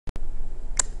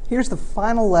Here's the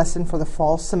final lesson for the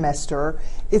fall semester.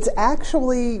 It's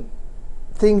actually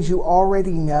things you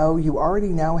already know. You already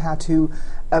know how to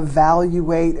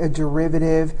evaluate a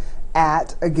derivative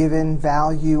at a given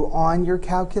value on your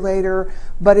calculator,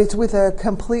 but it's with a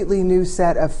completely new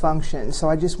set of functions. So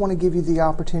I just want to give you the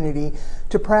opportunity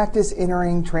to practice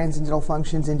entering transcendental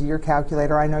functions into your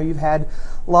calculator. I know you've had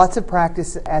lots of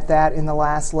practice at that in the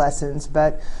last lessons,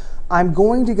 but I'm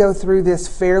going to go through this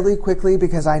fairly quickly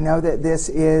because I know that this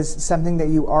is something that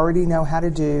you already know how to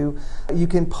do. You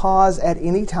can pause at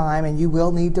any time, and you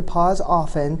will need to pause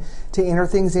often to enter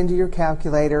things into your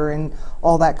calculator and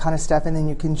all that kind of stuff, and then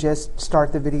you can just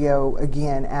start the video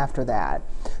again after that.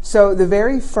 So the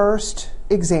very first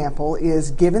example is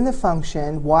given the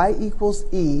function y equals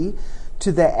e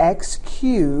to the x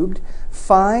cubed,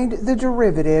 find the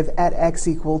derivative at x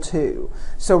equal 2.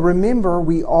 So remember,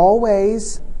 we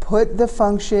always put the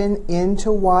function into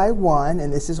y1,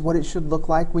 and this is what it should look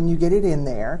like when you get it in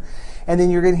there. And then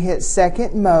you're going to hit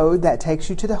second mode. That takes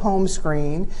you to the home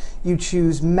screen. You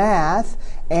choose math,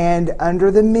 and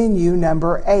under the menu,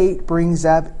 number 8 brings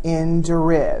up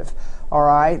nderiv. All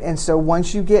right, and so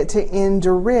once you get to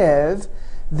nderiv,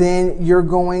 then you're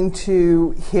going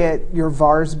to hit your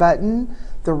vars button,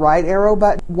 the right arrow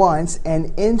button once,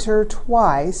 and enter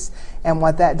twice. And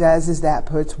what that does is that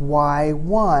puts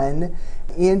y1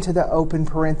 into the open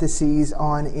parentheses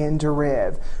on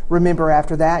nderiv. Remember,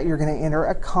 after that, you're going to enter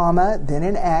a comma, then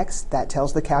an x. That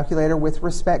tells the calculator with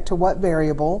respect to what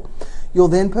variable. You'll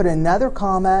then put another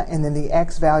comma and then the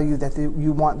x value that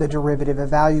you want the derivative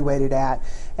evaluated at.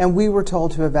 And we were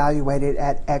told to evaluate it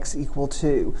at x equal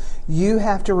 2. You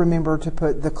have to remember to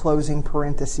put the closing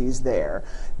parentheses there.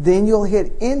 Then you'll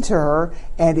hit enter,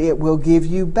 and it will give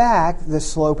you back the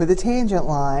slope of the tangent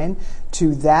line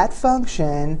to that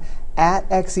function at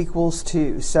x equals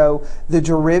 2. So the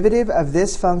derivative of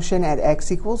this function at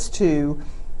x equals 2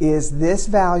 is this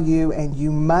value, and you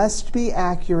must be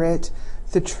accurate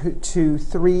to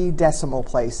 3 decimal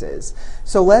places.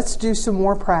 So let's do some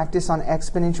more practice on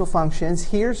exponential functions.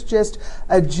 Here's just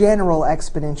a general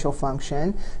exponential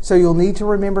function. So you'll need to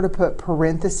remember to put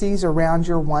parentheses around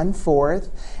your 1/4,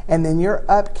 and then your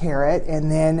up caret,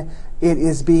 and then it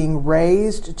is being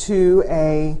raised to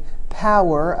a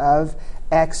power of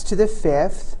x to the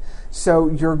 5th. So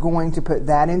you're going to put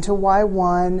that into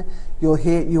y1. You'll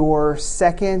hit your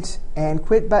second and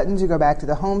quit button to go back to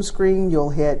the home screen.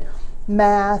 You'll hit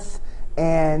math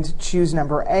and choose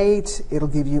number 8. It'll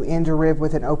give you nderiv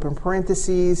with an open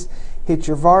parentheses. Hit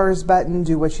your vars button,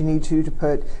 do what you need to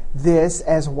put this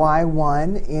as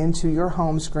y1 into your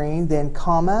home screen, then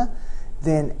comma,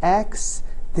 then x,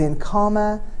 then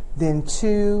comma, then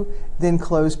 2, then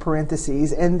close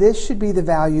parentheses, and this should be the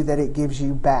value that it gives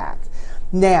you back.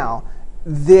 Now,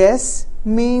 this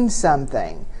means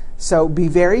something. So be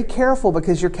very careful,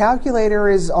 because your calculator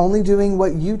is only doing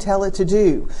what you tell it to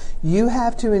do. You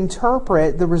have to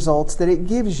interpret the results that it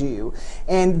gives you.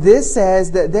 And this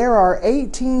says that there are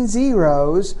 18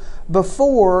 zeros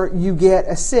before you get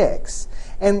a 6.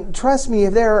 And trust me,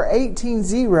 if there are 18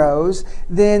 zeros,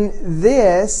 then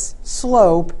this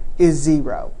slope is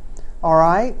 0. All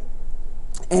right?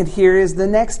 And here is the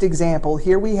next example.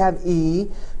 Here we have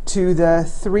e to the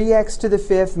 3x to the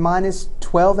 5th minus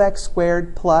 12x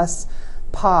squared plus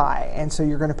pi. And so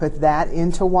you're going to put that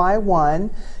into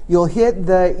y1. You'll hit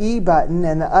the e button,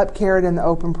 and the up caret and the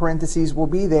open parentheses will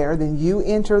be there. Then you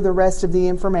enter the rest of the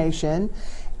information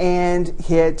and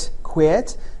hit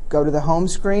quit. Go to the home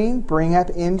screen, bring up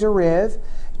nderiv,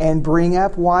 and bring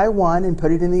up y1 and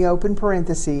put it in the open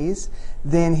parentheses.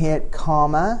 Then hit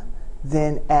comma,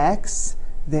 then x,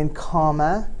 then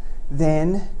comma,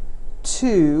 then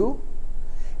 2,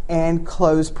 and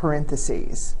close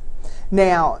parentheses.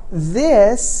 Now,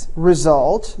 this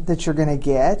result that you're going to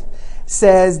get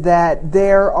says that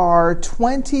there are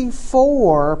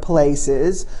 24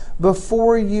 places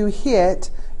before you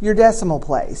hit your decimal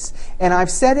place. And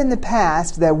I've said in the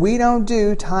past that we don't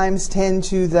do times 10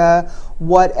 to the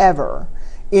whatever.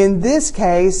 In this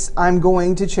case, I'm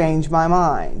going to change my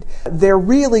mind. They're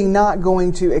really not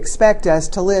going to expect us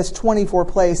to list 24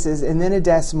 places and then a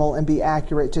decimal and be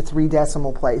accurate to 3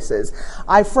 decimal places.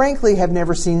 I frankly have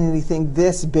never seen anything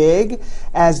this big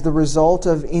as the result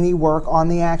of any work on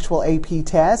the actual AP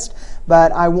test,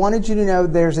 but I wanted you to know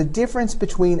there's a difference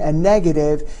between a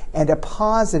negative and a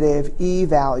positive e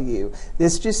value.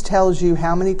 This just tells you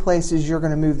how many places you're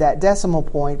going to move that decimal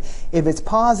point. If it's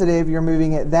positive, you're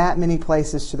moving it that many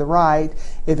places to the right.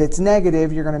 If it's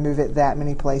negative, you're going to move it that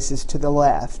many places to the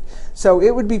left. So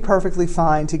it would be perfectly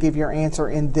fine to give your answer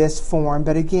in this form,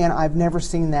 but again, I've never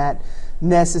seen that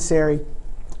necessary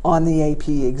on the AP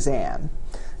exam.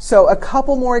 So a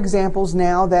couple more examples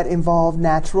now that involve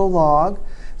natural log.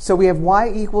 So we have y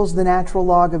equals the natural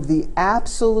log of the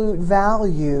absolute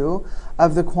value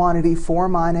of the quantity 4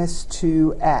 minus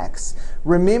 2x.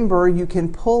 Remember, you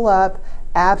can pull up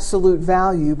absolute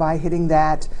value by hitting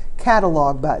that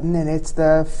catalog button, and it's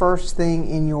the first thing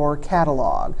in your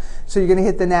catalog. So you're going to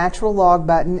hit the natural log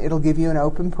button. It'll give you an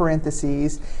open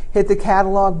parentheses. Hit the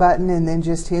catalog button and then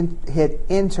just hit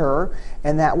enter,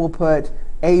 and that will put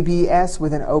ABS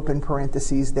with an open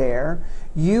parentheses there.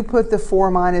 You put the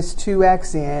 4 minus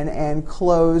 2x in and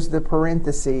close the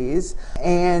parentheses,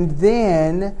 and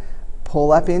then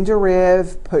pull up in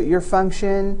deriv, put your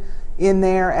function in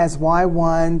there as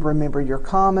y1. Remember your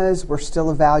commas. We're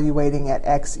still evaluating at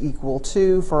x equal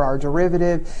 2 for our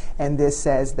derivative, and this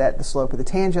says that the slope of the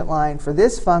tangent line for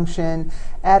this function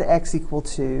at x equal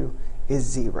 2 is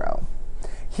 0.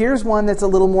 Here's one that's a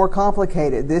little more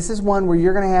complicated. This is one where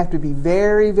you're going to have to be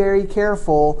very, very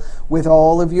careful with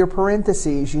all of your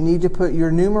parentheses. You need to put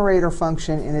your numerator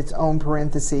function in its own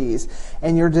parentheses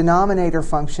and your denominator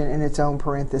function in its own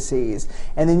parentheses.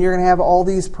 And then you're going to have all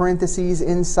these parentheses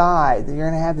inside. Then you're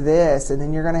going to have this, and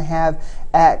then you're going to have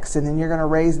x, and then you're going to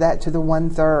raise that to the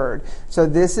 1/3. So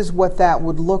this is what that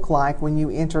would look like when you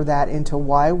enter that into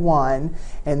y1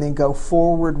 and then go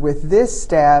forward with this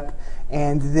step,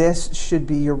 and this should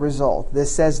be your result.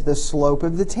 This says the slope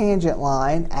of the tangent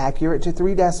line, accurate to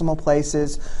 3 decimal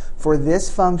places, for this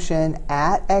function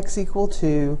at x equal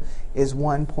 2 is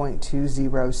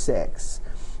 1.206.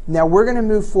 Now we're going to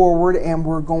move forward and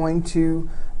we're going to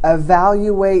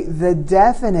evaluate the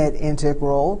definite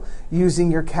integral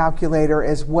using your calculator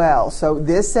as well. So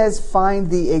this says find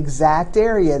the exact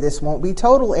area. This won't be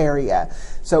total area.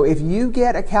 So if you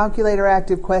get a calculator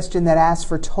active question that asks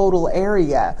for total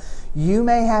area, you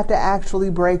may have to actually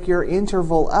break your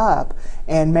interval up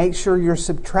and make sure you're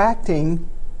subtracting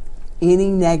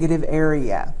any negative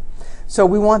area. So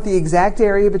we want the exact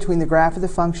area between the graph of the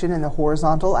function and the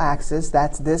horizontal axis.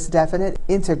 That's this definite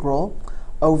integral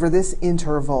over this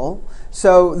interval.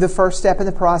 So the first step in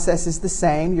the process is the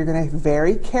same. You're going to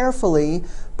very carefully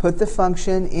put the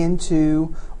function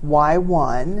into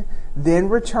y1, then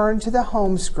return to the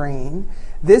home screen.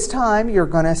 This time you're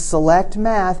going to select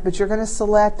math, but you're going to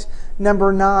select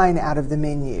number 9 out of the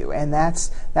menu, and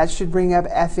that should bring up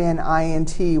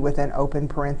FNINT with an open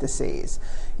parentheses.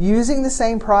 Using the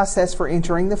same process for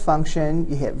entering the function,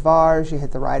 you hit vars, you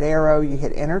hit the right arrow, you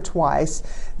hit enter twice,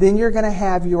 then you're going to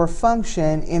have your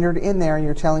function entered in there, and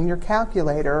you're telling your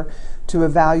calculator to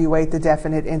evaluate the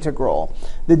definite integral.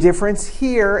 The difference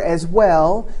here as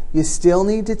well, you still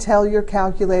need to tell your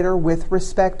calculator with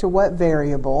respect to what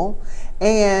variable,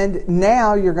 and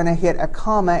now you're going to hit a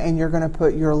comma and you're going to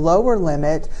put your lower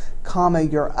limit, comma,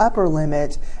 your upper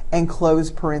limit, and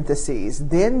close parentheses.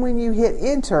 Then when you hit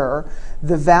enter,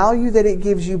 the value that it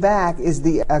gives you back is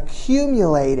the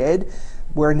accumulated,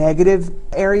 where negative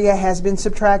area has been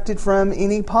subtracted from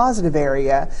any positive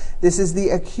area. This is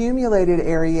the accumulated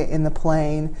area in the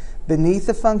plane beneath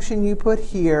the function you put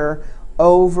here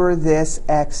over this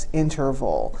x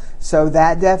interval. So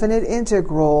that definite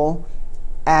integral,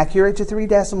 accurate to 3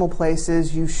 decimal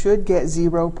places, you should get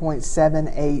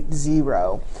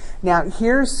 0.780. Now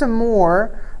here's some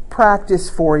more practice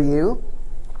for you.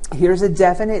 Here's a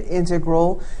definite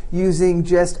integral using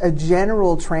just a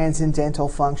general transcendental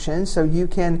function. So you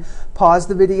can pause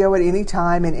the video at any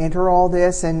time and enter all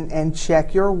this and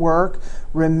check your work.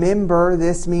 Remember,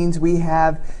 this means we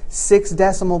have 6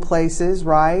 decimal places,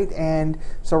 right? And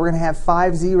so we're going to have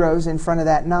 5 zeros in front of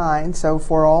that 9. So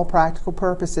for all practical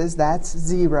purposes, that's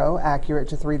 0, accurate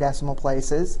to 3 decimal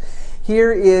places.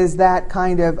 Here is that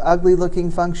kind of ugly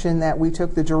looking function that we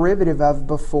took the derivative of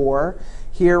before.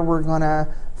 Here we're going to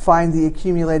find the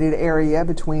accumulated area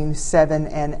between 7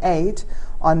 and 8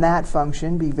 on that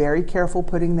function. Be very careful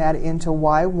putting that into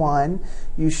y1.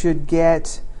 You should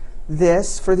get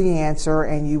this for the answer,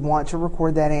 and you want to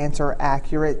record that answer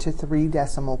accurate to 3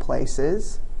 decimal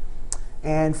places.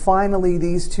 And finally,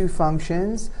 these two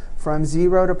functions, from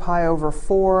 0 to pi over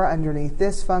 4 underneath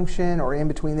this function, or in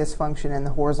between this function and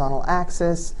the horizontal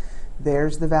axis,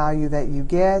 there's the value that you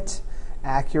get,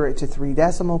 accurate to 3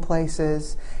 decimal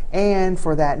places. And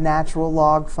for that natural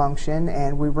log function,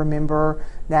 and we remember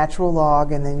natural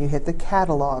log, and then you hit the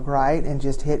catalog, right, and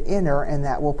just hit enter, and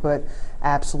that will put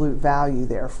absolute value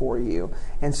there for you.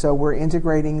 And so we're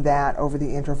integrating that over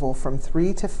the interval from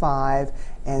 3 to 5,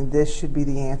 and this should be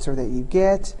the answer that you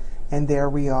get, and there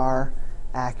we are,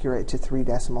 accurate to 3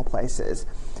 decimal places.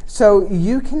 So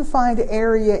you can find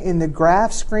area in the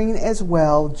graph screen as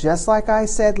well, just like I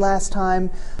said last time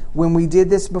when we did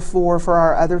this before for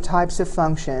our other types of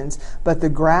functions. But the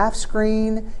graph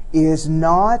screen is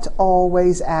not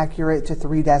always accurate to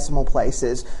 3 decimal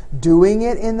places. Doing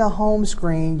it in the home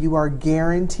screen, you are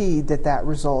guaranteed that that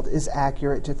result is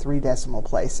accurate to 3 decimal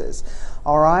places.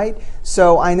 All right?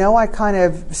 So I know I kind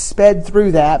of sped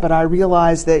through that, but I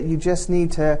realize that you just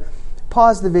need to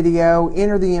pause the video,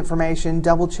 enter the information,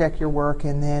 double check your work,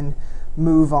 and then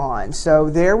move on. So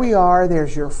there we are.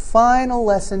 There's your final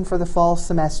lesson for the fall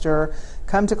semester.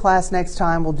 Come to class next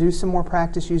time. We'll do some more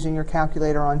practice using your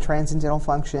calculator on transcendental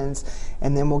functions,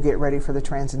 and then we'll get ready for the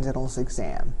Transcendentals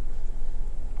exam.